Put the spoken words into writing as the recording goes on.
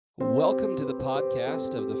Welcome to the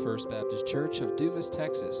podcast of the First Baptist Church of Dumas,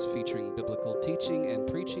 Texas, featuring biblical teaching and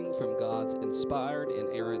preaching from God's inspired,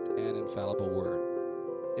 inerrant, and infallible Word.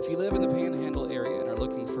 If you live in the Panhandle area and are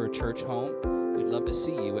looking for a church home, we'd love to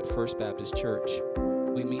see you at First Baptist Church.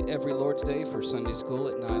 We meet every Lord's Day for Sunday school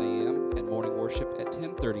at 9 a.m. and morning worship at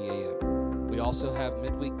 10:30 a.m. We also have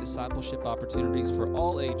midweek discipleship opportunities for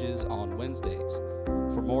all ages on Wednesdays.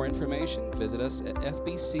 For more information, visit us at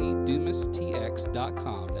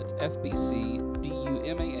fbcdumastx.com. That's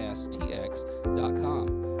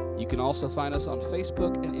fbcdumastx.com. You can also find us on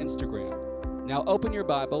Facebook and Instagram. Now open your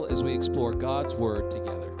Bible as we explore God's Word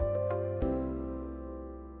together.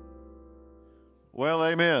 Well,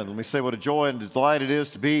 amen. Let me say what a joy and a delight it is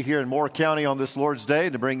to be here in Moore County on this Lord's Day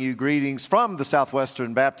and to bring you greetings from the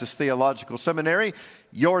Southwestern Baptist Theological Seminary,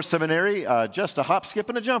 your seminary, just a hop, skip,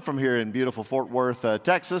 and a jump from here in beautiful Fort Worth,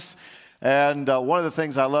 Texas. And one of the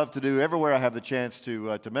things I love to do everywhere I have the chance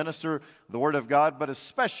to minister the Word of God, but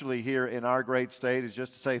especially here in our great state, is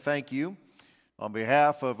just to say thank you on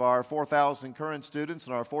behalf of our 4,000 current students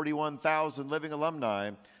and our 41,000 living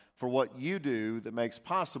alumni for what you do that makes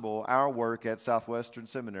possible our work at Southwestern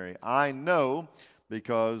Seminary. I know,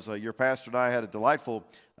 because your pastor and I had a delightful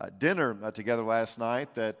dinner together last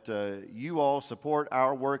night, that you all support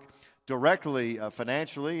our work directly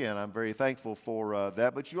financially, and I'm very thankful for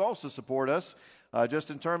that. But you also support us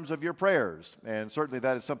just in terms of your prayers, and certainly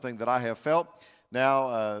that is something that I have felt.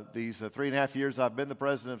 Now, these 3.5 years I've been the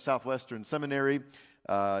president of Southwestern Seminary,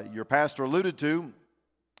 your pastor alluded to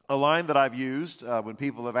a line that I've used when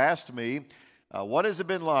people have asked me, what has it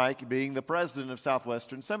been like being the president of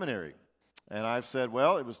Southwestern Seminary? And I've said,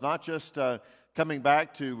 well, it was not just coming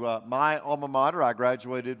back to my alma mater. I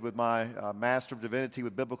graduated with my Master of Divinity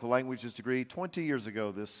with Biblical Languages degree 20 years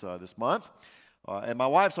ago this month. And my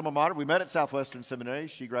wife's alma mater, we met at Southwestern Seminary.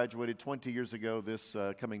 She graduated 20 years ago this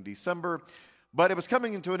coming December. But it was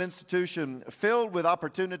coming into an institution filled with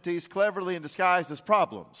opportunities, cleverly and disguised as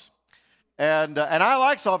problems. And I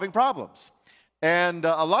like solving problems. And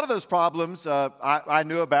a lot of those problems I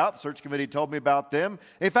knew about. The search committee told me about them.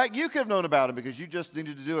 In fact, you could have known about them because you just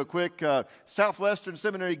needed to do a quick Southwestern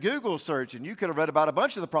Seminary Google search, and you could have read about a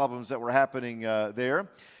bunch of the problems that were happening there.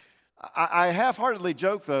 I half-heartedly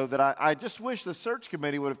joke, though, that I just wish the search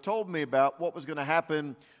committee would have told me about what was going to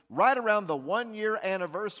happen right around the 1-year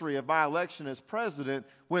anniversary of my election as president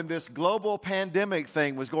when this global pandemic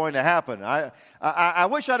thing was going to happen. I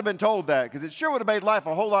wish I'd have been told that, because it sure would have made life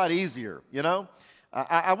a whole lot easier, you know?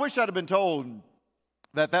 I wish I'd have been told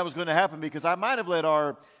that was going to happen, because I might have led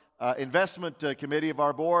our investment committee of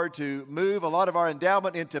our board to move a lot of our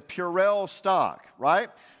endowment into Purell stock, right?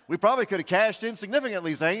 We probably could have cashed in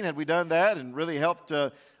significantly, Zane, had we done that and really helped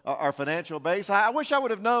our financial base. I wish I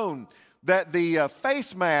would have known that the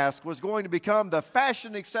face mask was going to become the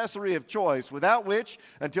fashion accessory of choice, without which,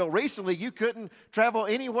 until recently, you couldn't travel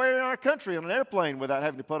anywhere in our country on an airplane without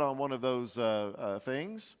having to put on one of those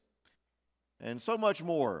things. And so much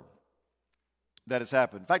more that has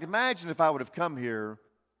happened. In fact, imagine if I would have come here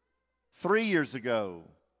 3 years ago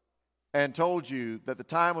and told you that the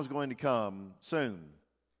time was going to come soon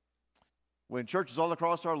when churches all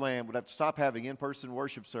across our land would have to stop having in-person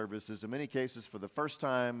worship services, in many cases for the first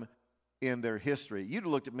time in their history. You'd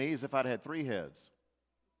have looked at me as if I'd had 3 heads.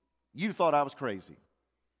 You'd thought I was crazy.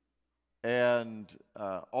 And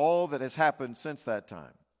all that has happened since that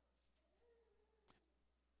time.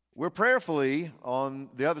 We're prayerfully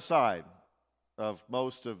on the other side of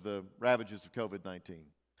most of the ravages of COVID-19.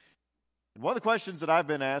 And one of the questions that I've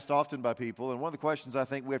been asked often by people, and one of the questions I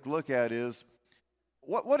think we have to look at is,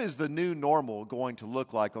 what is the new normal going to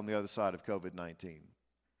look like on the other side of COVID-19? And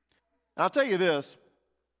I'll tell you this,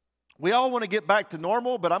 we all want to get back to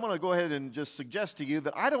normal, but I'm going to go ahead and just suggest to you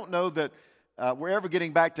that I don't know that we're ever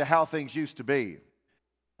getting back to how things used to be.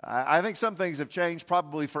 I think some things have changed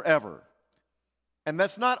probably forever. And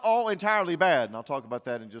that's not all entirely bad, and I'll talk about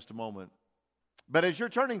that in just a moment. But as you're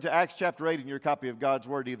turning to Acts chapter 8 in your copy of God's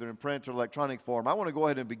Word, either in print or electronic form, I want to go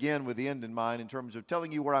ahead and begin with the end in mind in terms of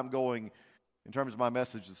telling you where I'm going in terms of my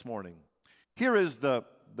message this morning. Here is the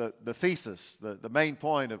thesis, the main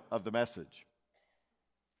point of the message.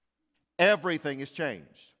 Everything has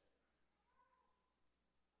changed,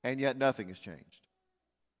 and yet nothing has changed.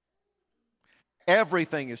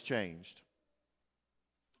 Everything has changed,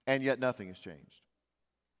 and yet nothing has changed.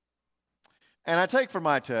 And I take for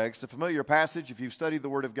my text a familiar passage, if you've studied the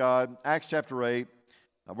Word of God, Acts chapter 8.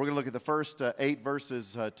 We're going to look at the first 8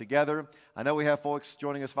 verses together. I know we have folks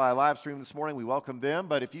joining us via live stream this morning. We welcome them.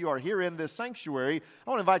 But if you are here in this sanctuary, I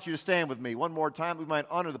want to invite you to stand with me one more time. We might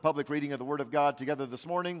honor the public reading of the Word of God together this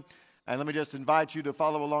morning. And let me just invite you to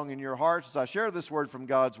follow along in your hearts as I share this word from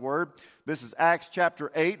God's Word. This is Acts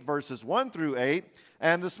chapter 8, verses 1 through 8.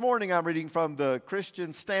 And this morning I'm reading from the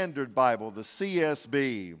Christian Standard Bible, the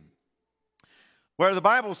CSB, where the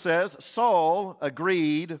Bible says, Saul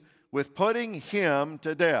agreed with putting him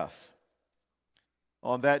to death.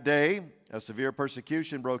 On that day, a severe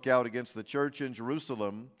persecution broke out against the church in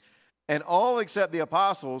Jerusalem, and all except the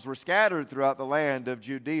apostles were scattered throughout the land of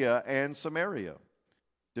Judea and Samaria.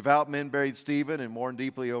 Devout men buried Stephen and mourned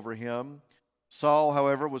deeply over him. Saul,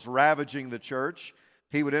 however, was ravaging the church.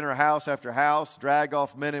 He would enter house after house, drag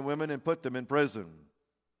off men and women, and put them in prison.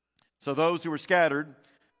 So those who were scattered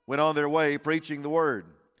went on their way preaching the word.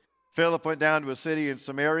 Philip went down to a city in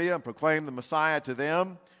Samaria and proclaimed the Messiah to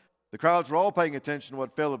them. The crowds were all paying attention to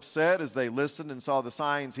what Philip said as they listened and saw the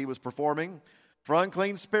signs he was performing. For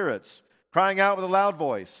unclean spirits, crying out with a loud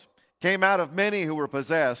voice, came out of many who were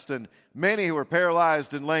possessed, and many who were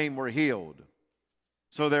paralyzed and lame were healed.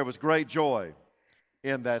 So there was great joy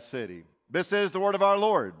in that city. This is the word of our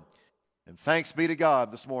Lord. And thanks be to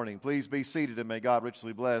God this morning. Please be seated, and may God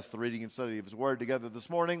richly bless the reading and study of His word together this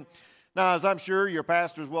morning. Now, as I'm sure your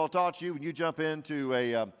pastor has well taught you, when you jump into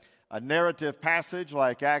a narrative passage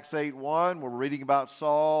like Acts 8:1, where we're reading about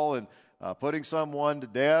Saul and putting someone to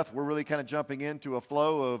death, we're really kind of jumping into a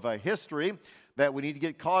flow of history that we need to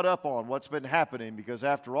get caught up on what's been happening, because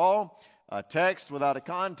after all, a text without a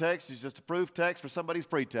context is just a proof text for somebody's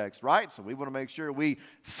pretext, right? So we want to make sure we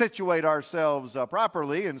situate ourselves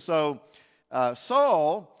properly. And so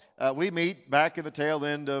Saul, we meet back in the tail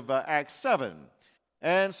end of Acts 7.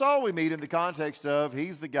 And Saul we meet in the context of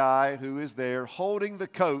he's the guy who is there holding the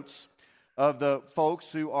coats of the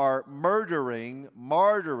folks who are murdering,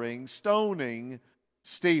 martyring, stoning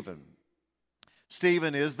Stephen.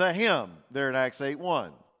 Stephen is the him there in Acts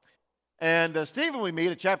 8:1. And Stephen we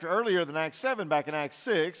meet a chapter earlier than Acts 7, back in Acts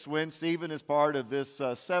 6, when Stephen is part of this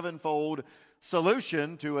sevenfold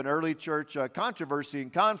solution to an early church controversy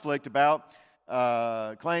and conflict about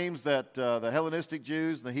claims that the Hellenistic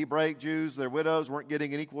Jews and the Hebraic Jews, their widows, weren't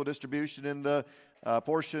getting an equal distribution in the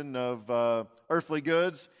portion of earthly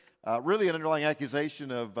goods. Really an underlying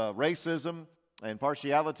accusation of racism and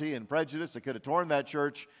partiality and prejudice that could have torn that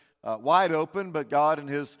church wide open, but God in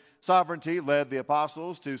His sovereignty led the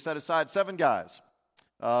apostles to set aside 7 guys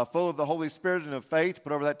full of the Holy Spirit and of faith,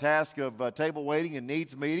 put over that task of table waiting and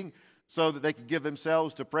needs meeting so that they could give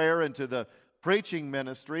themselves to prayer and to the preaching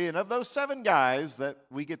ministry. And of those 7 guys that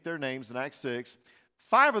we get their names in Acts 6,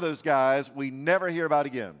 5 of those guys we never hear about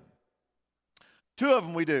again. 2 of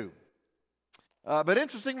them we do. But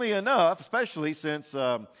interestingly enough, especially since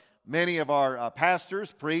many of our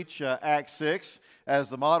pastors preach Acts 6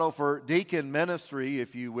 as the model for deacon ministry,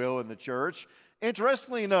 if you will, in the church.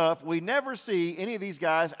 Interestingly enough, we never see any of these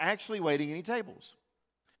guys actually waiting any tables.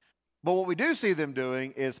 But what we do see them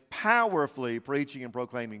doing is powerfully preaching and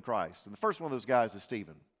proclaiming Christ. And the first one of those guys is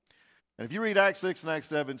Stephen. And if you read Acts 6 and Acts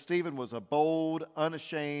 7, Stephen was a bold,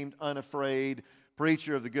 unashamed, unafraid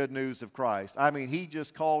preacher of the good news of Christ. I mean, he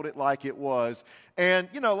just called it like it was. And,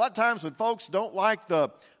 you know, a lot of times when folks don't like the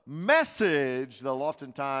message, they'll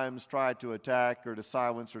oftentimes try to attack or to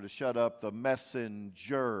silence or to shut up the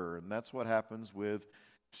messenger. And that's what happens with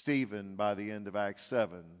Stephen by the end of Acts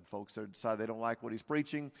 7. Folks decide they don't like what he's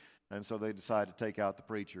preaching, and so they decide to take out the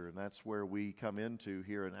preacher. And that's where we come into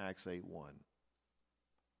here in Acts 8:1.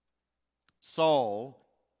 Saul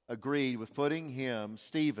agreed with putting him,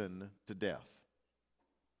 Stephen, to death.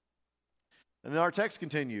 And then our text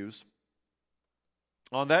continues.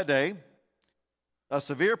 On that day, a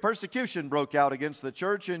severe persecution broke out against the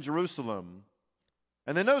church in Jerusalem.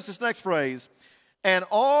 And then notice this next phrase, and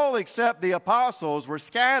all except the apostles were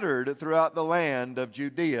scattered throughout the land of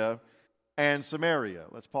Judea and Samaria.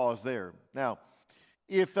 Let's pause there. Now,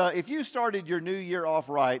 if you started your new year off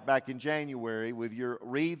right back in January with your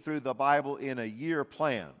read through the Bible in a year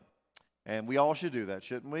plan, and we all should do that,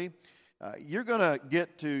 shouldn't we? You're going to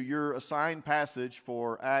get to your assigned passage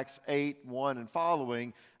for Acts 8:1 and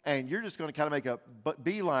following, and you're just going to kind of make a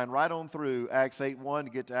beeline right on through Acts 8:1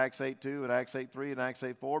 to get to Acts 8:2 and Acts 8:3 and Acts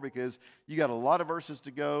 8:4, because you got a lot of verses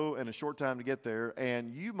to go and a short time to get there,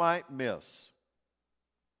 and you might miss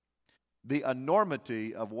the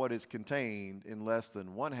enormity of what is contained in less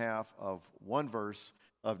than 1/2 of one verse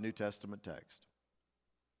of New Testament text.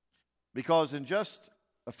 Because in just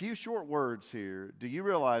a few short words here, do you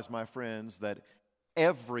realize, my friends, that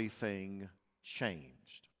everything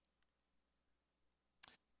changed?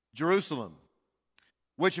 Jerusalem,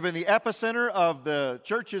 which had been the epicenter of the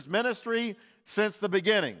church's ministry since the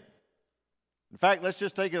beginning. In fact, let's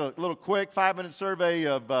just take a little quick 5-minute survey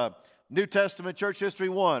of New Testament Church History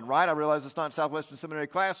 1, right? I realize it's not Southwestern Seminary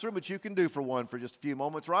classroom, but you can do for one for just a few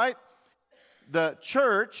moments, right? The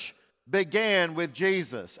church began with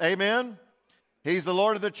Jesus. Amen? He's the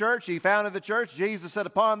Lord of the church. He founded the church. Jesus said,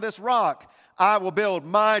 upon this rock, I will build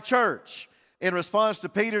my church. In response to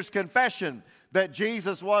Peter's confession that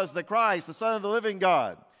Jesus was the Christ, the Son of the living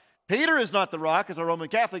God. Peter is not the rock, as our Roman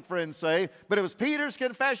Catholic friends say, but it was Peter's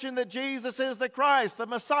confession that Jesus is the Christ, the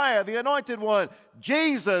Messiah, the Anointed One.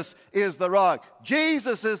 Jesus is the rock.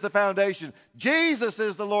 Jesus is the foundation. Jesus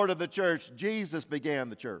is the Lord of the church. Jesus began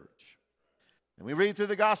the church. And we read through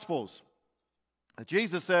the Gospels.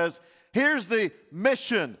 Jesus says, here's the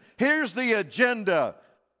mission. Here's the agenda.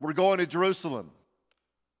 We're going to Jerusalem,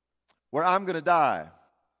 where I'm going to die.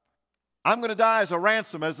 I'm going to die as a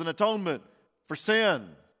ransom, as an atonement for sin.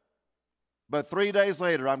 But 3 days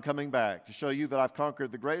later, I'm coming back to show you that I've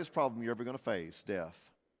conquered the greatest problem you're ever going to face,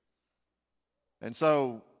 death. And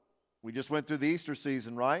so, we just went through the Easter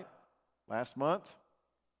season, right? Last month.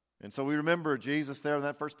 And so we remember Jesus there on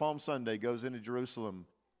that first Palm Sunday goes into Jerusalem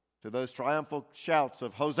to those triumphal shouts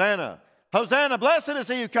of Hosanna! Hosanna! Blessed is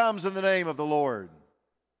he who comes in the name of the Lord.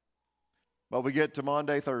 But we get to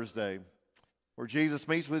Maundy, Thursday, where Jesus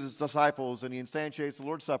meets with his disciples and he instantiates the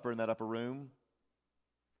Lord's Supper in that upper room,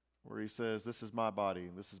 where he says, this is my body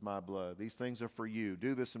and this is my blood. These things are for you.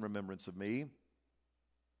 Do this in remembrance of me.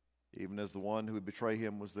 Even as the one who would betray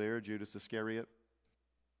him was there, Judas Iscariot.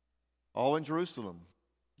 All in Jerusalem.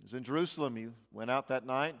 He was in Jerusalem. He went out that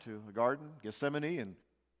night to a garden, Gethsemane, and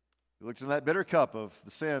he looked in that bitter cup of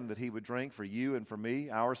the sin that he would drink for you and for me,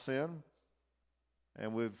 our sin.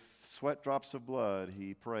 And with sweat drops of blood,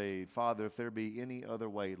 he prayed, Father, if there be any other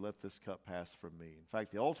way, let this cup pass from me. In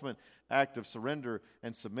fact, the ultimate act of surrender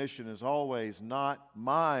and submission is always not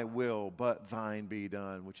my will, but thine be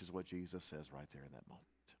done, which is what Jesus says right there in that moment.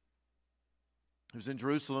 He was in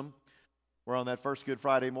Jerusalem, where on that first Good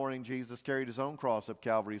Friday morning, Jesus carried his own cross up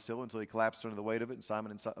Calvary's hill until he collapsed under the weight of it, and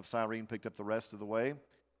Simon of Cyrene picked up the rest of the way.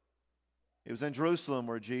 It was in Jerusalem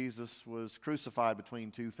where Jesus was crucified between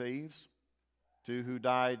two thieves. Two who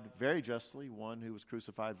died very justly, one who was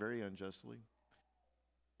crucified very unjustly.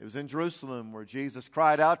 It was in Jerusalem where Jesus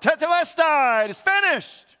cried out, Tetelestai, it is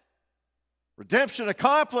finished. Redemption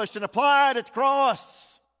accomplished and applied at the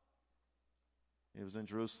cross. It was in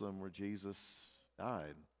Jerusalem where Jesus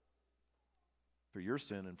died for your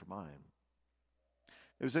sin and for mine.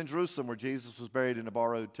 It was in Jerusalem where Jesus was buried in a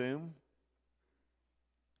borrowed tomb.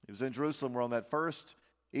 It was in Jerusalem where on that first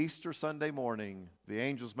Easter Sunday morning, the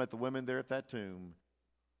angels met the women there at that tomb,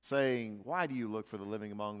 saying, why do you look for the living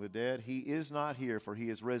among the dead? He is not here, for he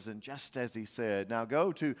is risen, just as he said. Now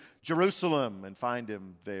go to Jerusalem and find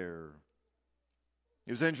him there.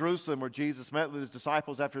 It was in Jerusalem where Jesus met with his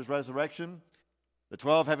disciples after his resurrection, the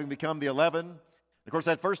 12 having become the 11. Of course,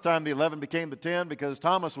 that first time the 11 became the 10 because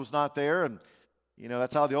Thomas was not there, and you know,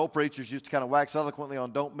 that's how the old preachers used to kind of wax eloquently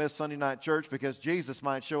on don't miss Sunday night church because Jesus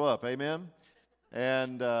might show up. Amen?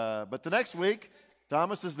 And but the next week,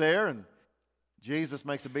 Thomas is there, and Jesus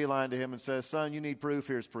makes a beeline to him and says, son, you need proof.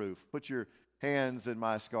 Here's proof. Put your hands in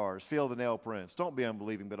my scars. Feel the nail prints. Don't be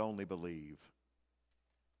unbelieving, but only believe.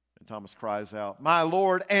 And Thomas cries out, my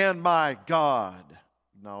Lord and my God,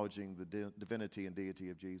 acknowledging the divinity and deity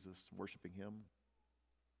of Jesus, worshiping him.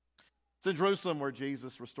 It's in Jerusalem where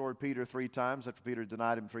Jesus restored Peter 3 times after Peter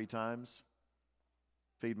denied him 3 times.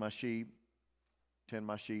 Feed my sheep, tend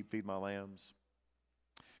my sheep, feed my lambs.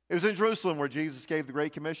 It was in Jerusalem where Jesus gave the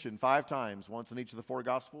Great Commission 5 times, once in each of the 4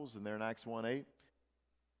 Gospels, and there in Acts 1:8,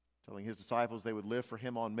 telling his disciples they would live for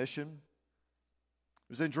him on mission.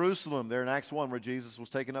 It was in Jerusalem there in Acts 1 where Jesus was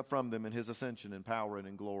taken up from them in his ascension in power and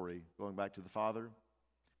in glory, going back to the Father.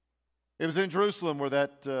 It was in Jerusalem where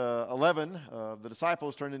that 11 of the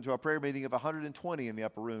disciples turned into a prayer meeting of 120 in the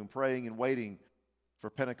upper room, praying and waiting for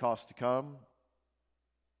Pentecost to come.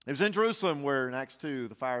 It was in Jerusalem where in Acts 2,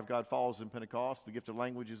 the fire of God falls in Pentecost. The gift of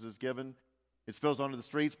languages is given. It spills onto the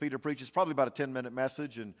streets. Peter preaches probably about a 10-minute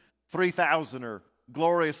message, and 3,000 are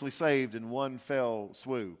gloriously saved in one fell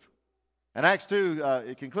swoop. And Acts 2,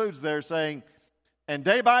 it concludes there saying, and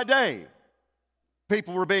day by day,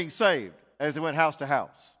 people were being saved as they went house to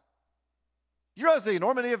house. You realize the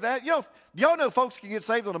enormity of that? Y'all know folks can get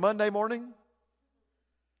saved on a Monday morning?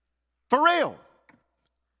 For real.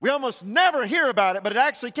 We almost never hear about it, but it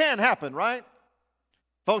actually can happen, right?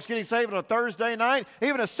 Folks getting saved on a Thursday night,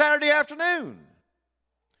 even a Saturday afternoon.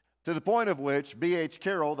 To the point of which B.H.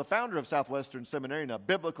 Carroll, the founder of Southwestern Seminary, a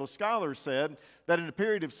biblical scholar, said that in a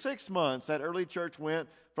period of 6 months, that early church went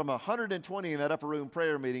from 120 in that upper room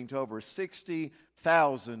prayer meeting to over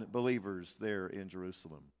 60,000 believers there in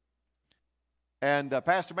Jerusalem. And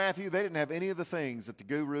Pastor Matthew, they didn't have any of the things that the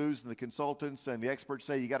gurus and the consultants and the experts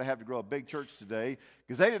say you got to have to grow a big church today,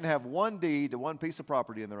 because they didn't have one deed to one piece of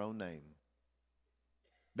property in their own name.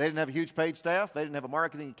 They didn't have a huge paid staff. They didn't have a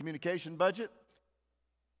marketing and communication budget.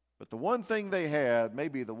 But the one thing they had,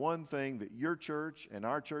 maybe the one thing that your church and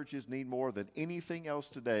our churches need more than anything else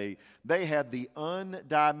today, they had the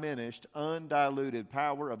undiminished, undiluted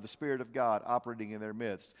power of the Spirit of God operating in their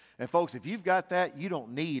midst. And folks, if you've got that, you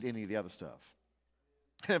don't need any of the other stuff.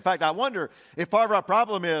 In fact, I wonder if part of our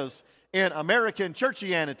problem is in American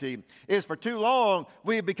churchianity is for too long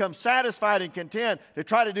we've become satisfied and content to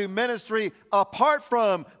try to do ministry apart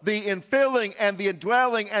from the infilling and the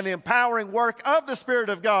indwelling and the empowering work of the Spirit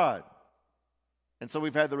of God. And so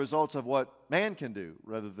we've had the results of what man can do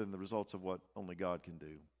rather than the results of what only God can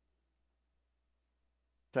do.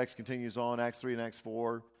 Text continues on, Acts 3 and Acts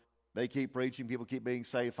 4. They keep preaching, people keep being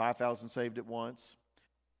saved, 5,000 saved at once.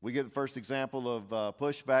 We get the first example of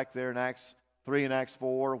pushback there in Acts 3 and Acts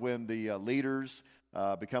 4 when the leaders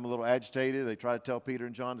become a little agitated. They try to tell Peter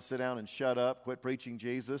and John to sit down and shut up, quit preaching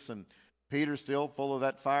Jesus. And Peter, still full of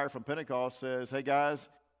that fire from Pentecost, says, hey guys,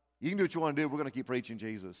 you can do what you want to do. We're going to keep preaching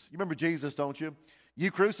Jesus. You remember Jesus, don't you? You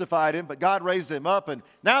crucified him, but God raised him up. And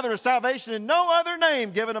now there is salvation in no other name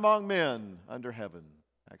given among men under heaven.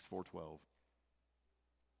 Acts 4:12.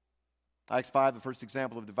 Acts 5, the first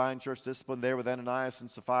example of divine church discipline there with Ananias and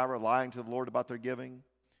Sapphira lying to the Lord about their giving,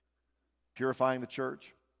 purifying the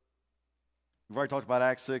church. We've already talked about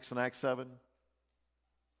Acts 6 and Acts 7.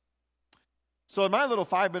 So in my little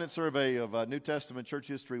 5-minute survey of New Testament Church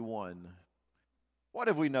History 1, what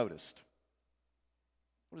have we noticed?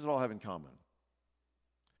 What does it all have in common?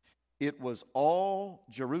 It was all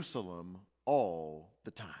Jerusalem all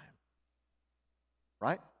the time.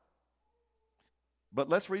 Right? But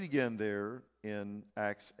let's read again there in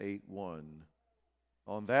Acts 8:1.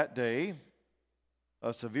 On that day,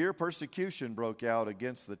 a severe persecution broke out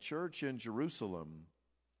against the church in Jerusalem,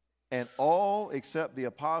 and all except the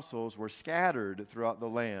apostles were scattered throughout the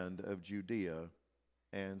land of Judea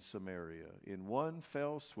and Samaria. In one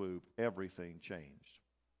fell swoop, everything changed.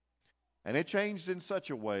 And it changed in such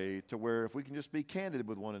a way to where, if we can just be candid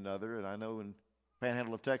with one another, and I know in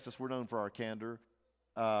Panhandle of Texas we're known for our candor,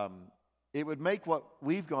 it would make what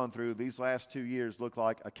we've gone through these last 2 years look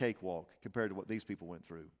like a cakewalk compared to what these people went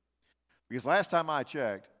through. Because last time I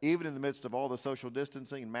checked, even in the midst of all the social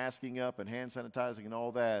distancing and masking up and hand sanitizing and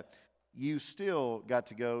all that, you still got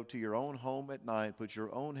to go to your own home at night, put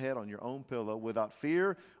your own head on your own pillow without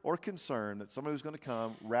fear or concern that somebody was going to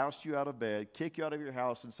come, roust you out of bed, kick you out of your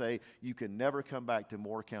house, and say, you can never come back to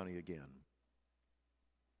Moore County again.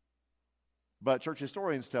 But church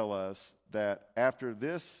historians tell us that after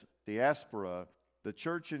this diaspora, the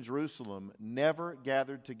church in Jerusalem never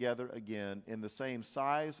gathered together again in the same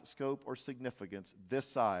size, scope, or significance this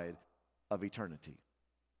side of eternity.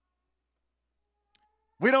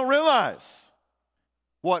 We don't realize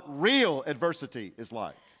what real adversity is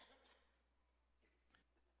like.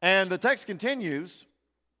 And the text continues,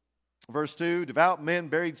 verse 2, devout men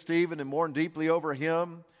buried Stephen and mourned deeply over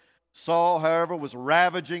him. Saul, however, was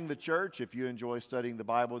ravaging the church. If you enjoy studying the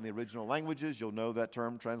Bible in the original languages, you'll know that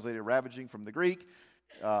term translated ravaging from the Greek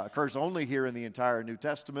occurs only here in the entire New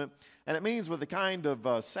Testament. And it means with a kind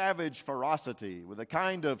of savage ferocity, with a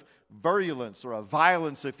kind of virulence or a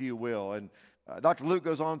violence, if you will. And Dr. Luke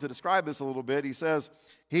goes on to describe this a little bit. He says,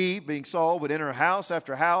 he, being Saul, would enter house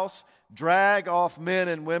after house, drag off men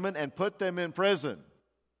and women, and put them in prison.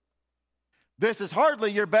 This is hardly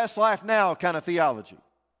your best life now kind of theology.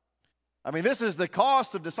 I mean, this is the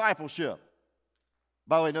cost of discipleship.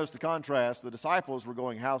 By the way, notice the contrast. The disciples were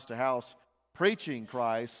going house to house preaching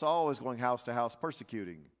Christ. Saul is going house to house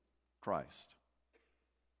persecuting Christ.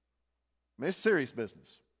 I mean, it's serious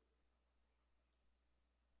business.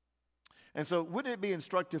 And so wouldn't it be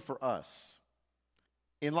instructive for us,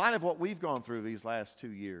 in light of what we've gone through these last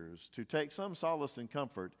 2 years, to take some solace and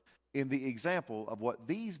comfort in the example of what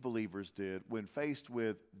these believers did when faced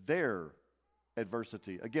with their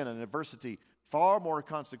adversity. Again, an adversity far more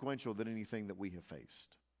consequential than anything that we have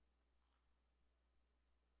faced.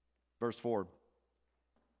 Verse 4.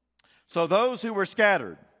 So those who were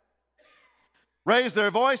scattered raised their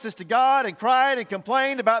voices to God and cried and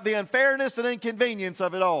complained about the unfairness and inconvenience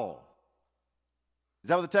of it all. Is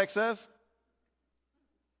that what the text says?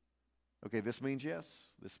 Okay, this means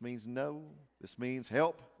yes. This means no. This means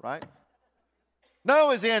help, right?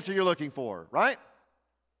 No is the answer you're looking for, right?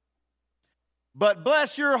 But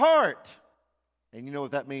bless your heart. And you know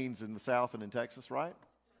what that means in the South and in Texas, right?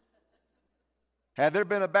 Had there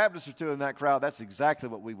been a Baptist or two in that crowd, that's exactly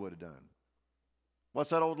what we would have done.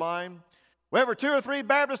 What's that old line? Wherever 2 or 3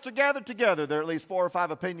 Baptists are gathered together, there are at least 4 or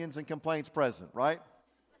 5 opinions and complaints present, right?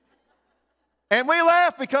 And we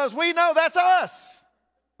laugh because we know that's us.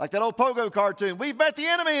 Like that old Pogo cartoon. We've met the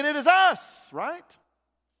enemy and it is us, right?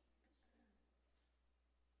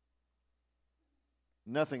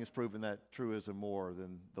 Nothing has proven that truism more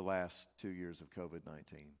than the last 2 years of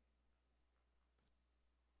COVID-19.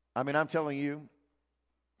 I mean, I'm telling you,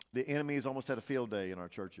 the enemy has almost had a field day in our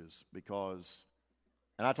churches because,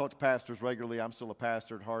 and I talk to pastors regularly. I'm still a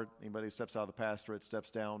pastor at heart. Anybody who steps out of the pastorate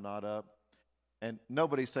steps down, not up. And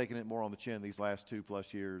nobody's taken it more on the chin these last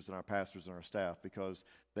 2+ years than our pastors and our staff because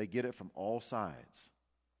they get it from all sides.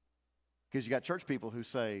 Because you got church people who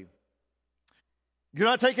say, you're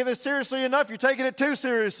not taking this seriously enough. You're taking it too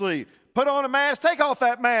seriously. Put on a mask. Take off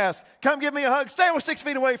that mask. Come give me a hug. Stay 6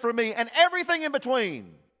 feet away from me. And everything in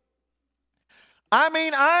between. I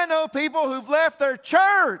mean, I know people who've left their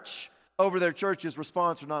church over their church's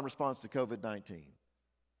response or non-response to COVID-19.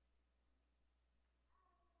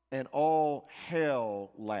 And all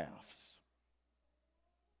hell laughs.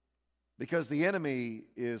 Because the enemy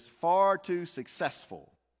is far too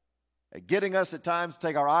successful at getting us at times to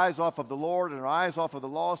take our eyes off of the Lord and our eyes off of the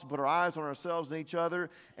lost and put our eyes on ourselves and each other,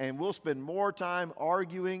 and we'll spend more time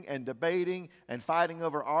arguing and debating and fighting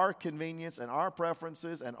over our convenience and our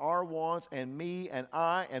preferences and our wants and me and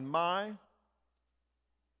I and my.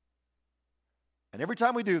 And every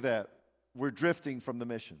time we do that, we're drifting from the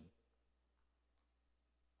mission.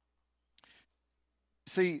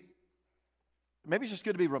 See, maybe it's just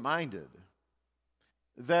good to be reminded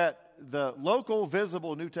that the local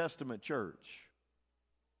visible New Testament church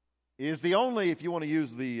is the only, if you want to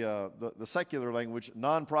use the secular language,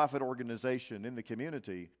 nonprofit organization in the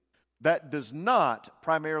community that does not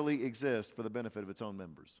primarily exist for the benefit of its own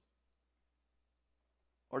members.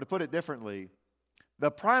 Or to put it differently,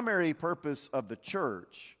 the primary purpose of the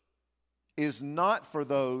church is not for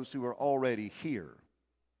those who are already here,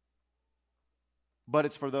 but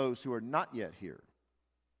it's for those who are not yet here.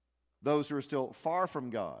 Those who are still far from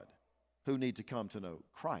God, who need to come to know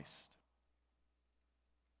Christ.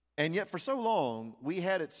 And yet for so long, we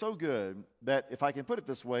had it so good that, if I can put it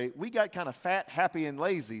this way, we got kind of fat, happy, and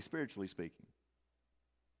lazy, spiritually speaking.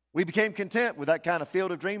 We became content with that kind of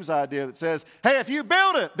field of dreams idea that says, hey, if you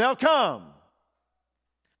build it, they'll come.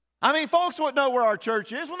 I mean, folks wouldn't know where our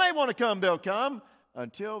church is. When they want to come, they'll come.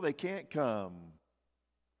 Until they can't come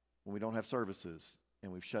when we don't have services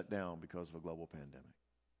and we've shut down because of a global pandemic.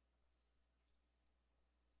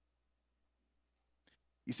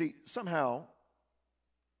 You see, somehow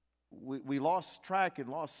we lost track and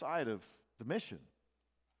lost sight of the mission.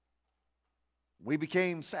 We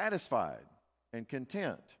became satisfied and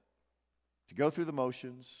content to go through the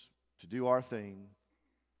motions, to do our thing.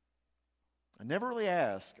 I never really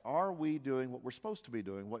ask, are we doing what we're supposed to be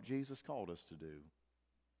doing, what Jesus called us to do?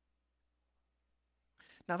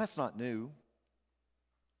 Now, that's not new.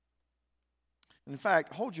 In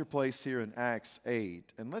fact, hold your place here in Acts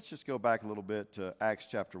 8, and let's just go back a little bit to Acts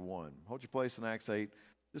chapter 1. Hold your place in Acts 8.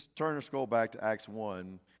 Just turn or scroll back to Acts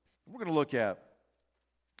 1. We're going to look at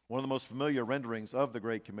one of the most familiar renderings of the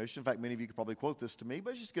Great Commission. In fact, many of you could probably quote this to me,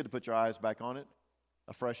 but it's just good to put your eyes back on it,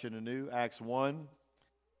 afresh and anew, Acts 1.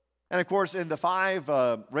 And of course, in the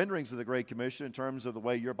 5 renderings of the Great Commission, in terms of the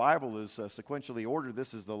way your Bible is sequentially ordered,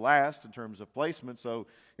 this is the last in terms of placement. So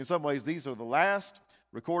in some ways, these are the last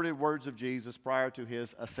recorded words of Jesus prior to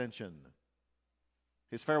his ascension,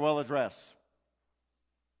 his farewell address.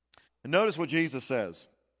 And notice what Jesus says,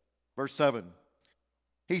 verse 7.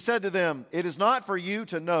 He said to them, "It is not for you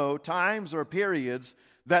to know times or periods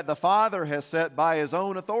that the Father has set by his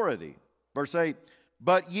own authority." Verse 8,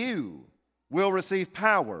 "But you will receive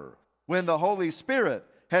power when the Holy Spirit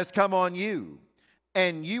has come on you,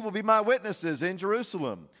 and you will be my witnesses in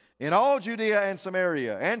Jerusalem, in all Judea and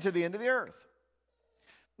Samaria, and to the end of the earth."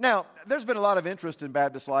 Now, there's been a lot of interest in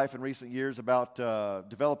Baptist life in recent years about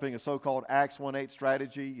developing a so-called Acts 1:8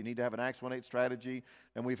 strategy. You need to have an Acts 1:8 strategy,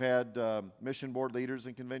 and we've had mission board leaders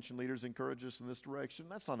and convention leaders encourage us in this direction.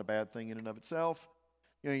 That's not a bad thing in and of itself.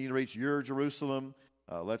 You know, you need to reach your Jerusalem,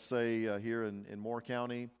 let's say here in Moore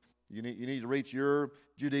County. You need to reach your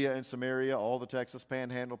Judea and Samaria, all the Texas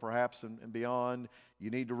Panhandle perhaps and beyond. You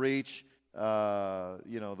need to reach,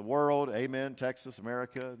 the world, amen, Texas,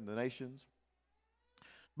 America, and the nations.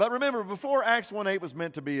 But remember, before Acts 1:8 was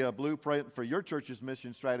meant to be a blueprint for your church's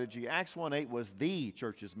mission strategy, Acts 1:8 was the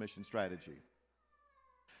church's mission strategy.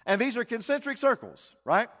 And these are concentric circles,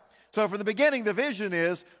 right? So from the beginning, the vision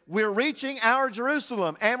is we're reaching our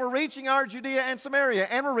Jerusalem, and we're reaching our Judea and Samaria,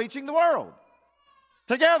 and we're reaching the world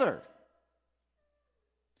together.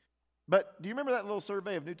 But do you remember that little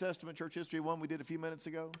survey of New Testament church history one we did a few minutes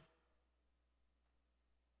ago?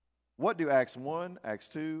 What do Acts 1, Acts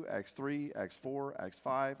 2, Acts 3, Acts 4, Acts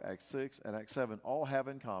 5, Acts 6, and Acts 7 all have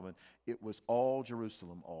in common? It was all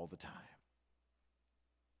Jerusalem all the time.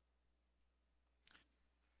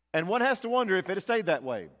 And one has to wonder if it had stayed that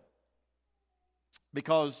way,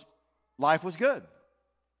 because life was good.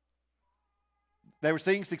 They were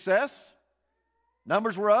seeing success.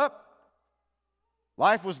 Numbers were up.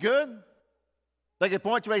 Life was good. They could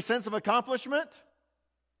point to a sense of accomplishment.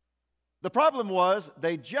 The problem was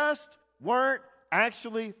they just weren't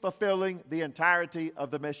actually fulfilling the entirety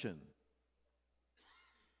of the mission.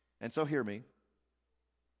 And so hear me.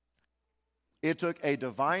 It took a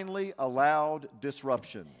divinely allowed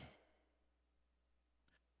disruption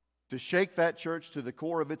to shake that church to the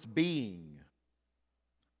core of its being,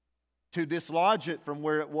 to dislodge it from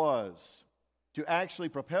where it was, to actually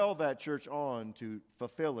propel that church on to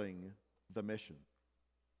fulfilling the mission.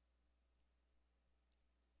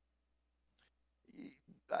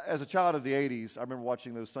 As a child of the 80s, I remember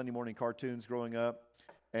watching those Sunday morning cartoons growing up,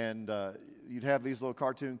 and you'd have these little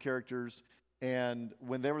cartoon characters, and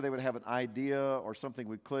whenever they would have an idea or something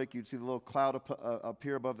would click, you'd see the little cloud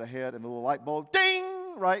appear above the head, and the little light bulb, ding,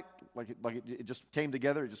 right? Like it just came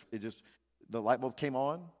together, the light bulb came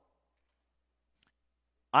on.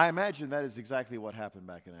 I imagine that is exactly what happened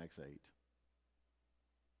back in Acts 8.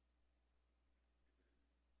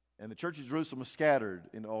 And the church of Jerusalem was scattered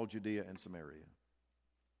in all Judea and Samaria.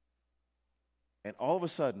 And all of a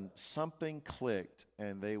sudden, something clicked,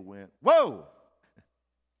 and they went, whoa!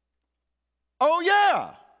 Oh,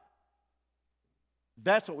 yeah!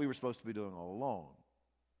 That's what we were supposed to be doing all along.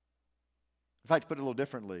 In fact, to put it a little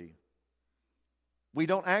differently, we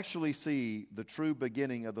don't actually see the true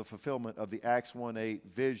beginning of the fulfillment of the Acts 1:8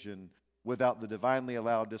 vision without the divinely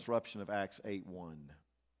allowed disruption of Acts 8:1.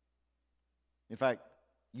 In fact,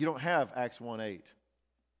 you don't have Acts 1:8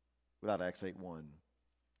 without Acts 8:1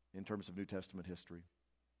 in terms of New Testament history.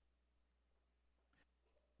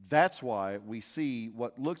 That's why we see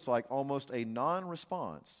what looks like almost a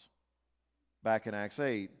non-response back in Acts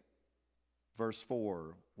 8, verse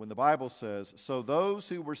 4, when the Bible says, "So those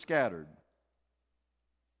who were scattered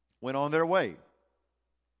went on their way,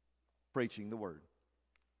 preaching the word."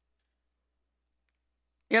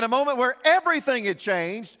 In a moment where everything had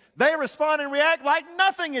changed, they respond and react like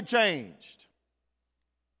nothing had changed.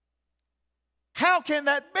 How can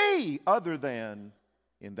that be other than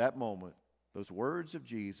in that moment, those words of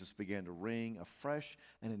Jesus began to ring afresh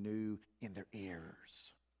and anew in their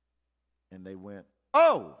ears. And they went,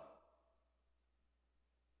 oh!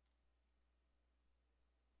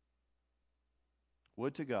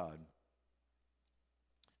 Would to God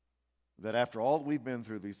that after all that we've been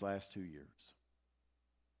through these last 2 years,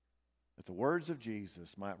 that the words of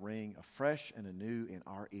Jesus might ring afresh and anew in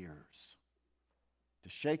our ears, to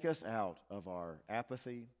shake us out of our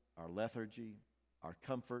apathy, our lethargy, our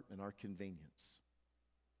comfort, and our convenience,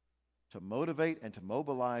 to motivate and to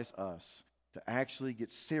mobilize us to actually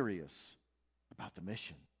get serious about the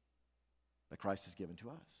mission that Christ has given to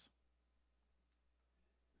us.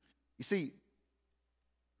 You see,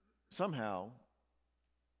 somehow,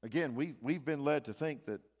 again, we've been led to think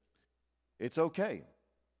that it's okay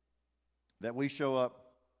that we show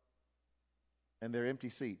up and there are empty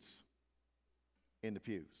seats in the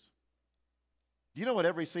pews. Do you know what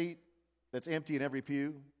every seat that's empty in every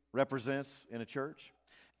pew represents in a church?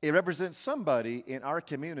 It represents somebody in our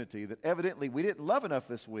community that evidently we didn't love enough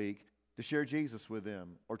this week to share Jesus with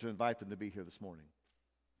them or to invite them to be here this morning.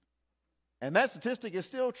 And that statistic is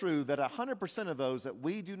still true, that 100% of those that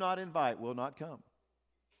we do not invite will not come.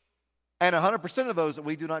 And 100% of those that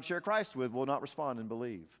we do not share Christ with will not respond and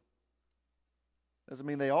believe. Doesn't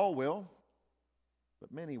mean they all will,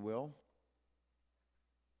 but many will.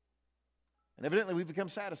 And evidently we've become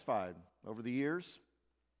satisfied over the years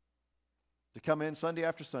to come in Sunday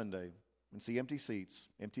after Sunday and see empty seats,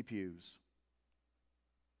 empty pews,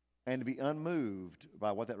 and to be unmoved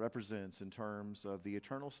by what that represents in terms of the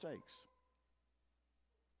eternal stakes.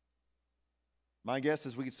 My guess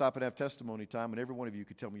is we could stop and have testimony time, and every one of you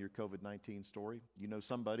could tell me your COVID-19 story. You know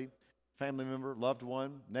somebody, family member, loved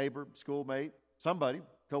one, neighbor, schoolmate, somebody,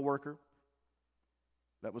 co-worker,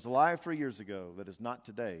 that was alive 3 years ago that is not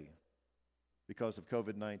today because of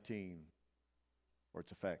COVID-19 or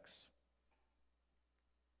its effects.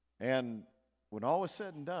 And when all is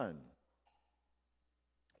said and done,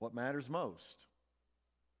 what matters most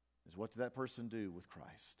is what did that person do with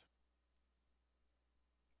Christ?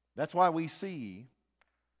 That's why we see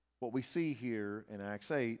what we see here in Acts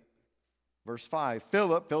 8 Verse 5,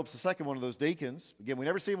 Philip's the second one of those deacons. Again, we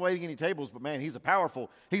never see him waiting any tables, but man, he's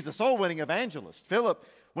a soul-winning evangelist. Philip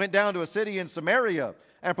went down to a city in Samaria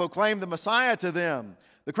and proclaimed the Messiah to them.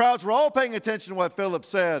 The crowds were all paying attention to what Philip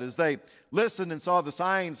said as they listened and saw the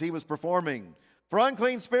signs he was performing. For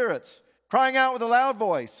unclean spirits, crying out with a loud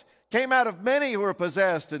voice, came out of many who were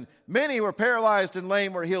possessed, and many who were paralyzed and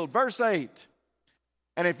lame were healed. Verse 8.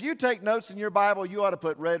 And if you take notes in your Bible, you ought to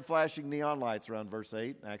put red flashing neon lights around verse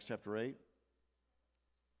 8, Acts chapter 8.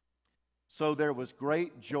 So there was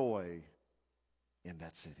great joy in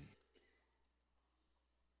that city.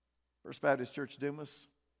 First Baptist Church Dumas,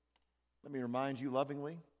 let me remind you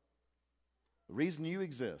lovingly, the reason you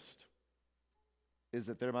exist is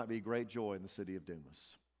that there might be great joy in the city of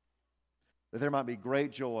Dumas. That there might be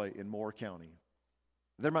great joy in Moore County.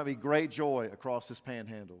 There might be great joy across this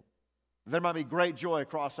panhandle. There might be great joy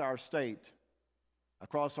across our state,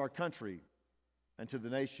 across our country, and to the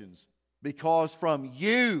nations, because from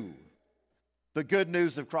you, the good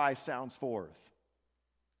news of Christ sounds forth.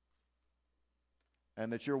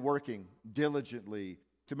 And that you're working diligently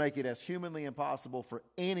to make it as humanly impossible for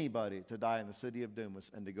anybody to die in the city of Dumas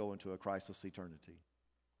and to go into a Christless eternity.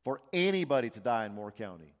 For anybody to die in Moore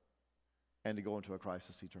County and to go into a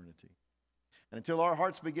Christless eternity. And until our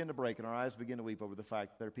hearts begin to break and our eyes begin to weep over the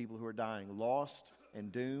fact that there are people who are dying lost and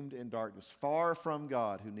doomed in darkness, far from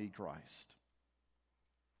God, who need Christ,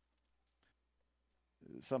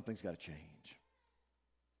 something's got to change.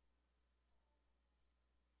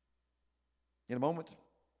 In a moment,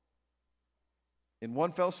 in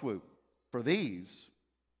one fell swoop, for these,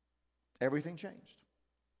 everything changed.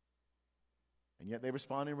 And yet they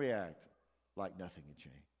respond and react like nothing had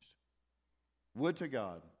changed. Would to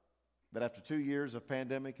God that after 2 years of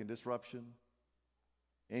pandemic and disruption,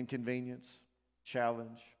 inconvenience,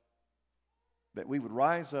 challenge, that we would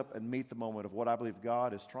rise up and meet the moment of what I believe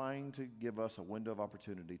God is trying to give us a window of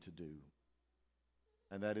opportunity to do.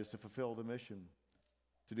 And that is to fulfill the mission,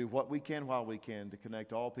 to do what we can while we can to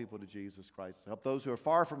connect all people to Jesus Christ, to help those who are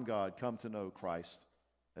far from God come to know Christ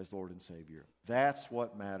as Lord and Savior. That's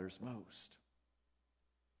what matters most.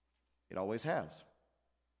 It always has,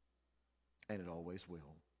 and it always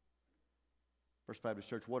will. First Baptist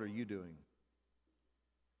Church, what are you doing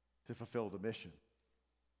to fulfill the mission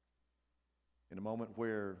in a moment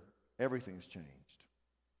where everything's changed,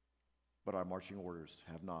 but our marching orders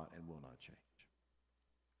have not and will not change?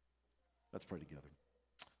 Let's pray together.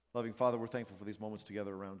 Loving Father, we're thankful for these moments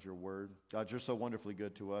together around your word. God, you're so wonderfully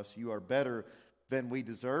good to us. You are better than we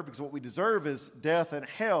deserve, because what we deserve is death and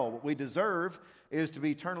hell. What we deserve is to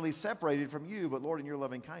be eternally separated from you. But Lord, in your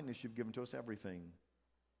loving kindness, you've given to us everything.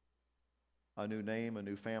 A new name, a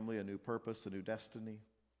new family, a new purpose, a new destiny.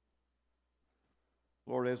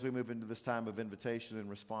 Lord, as we move into this time of invitation and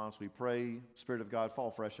response, we pray, Spirit of God,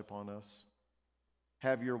 fall fresh upon us.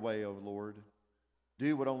 Have your way, O Lord.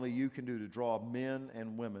 Do what only you can do to draw men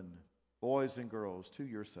and women, boys and girls, to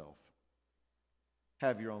yourself.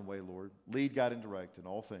 Have your own way, Lord. Lead, guide, and direct in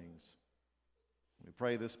all things. We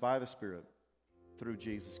pray this by the Spirit through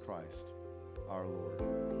Jesus Christ, our Lord.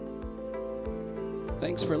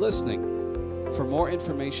 Thanks for listening. For more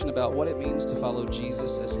information about what it means to follow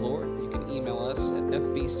Jesus as Lord, you can email us at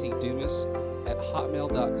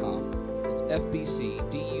fbcdumas@hotmail.com. It's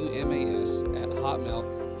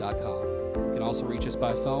fbcdumas@hotmail.com. You can also reach us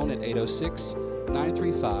by phone at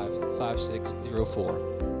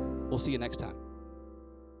 806-935-5604. We'll see you next time.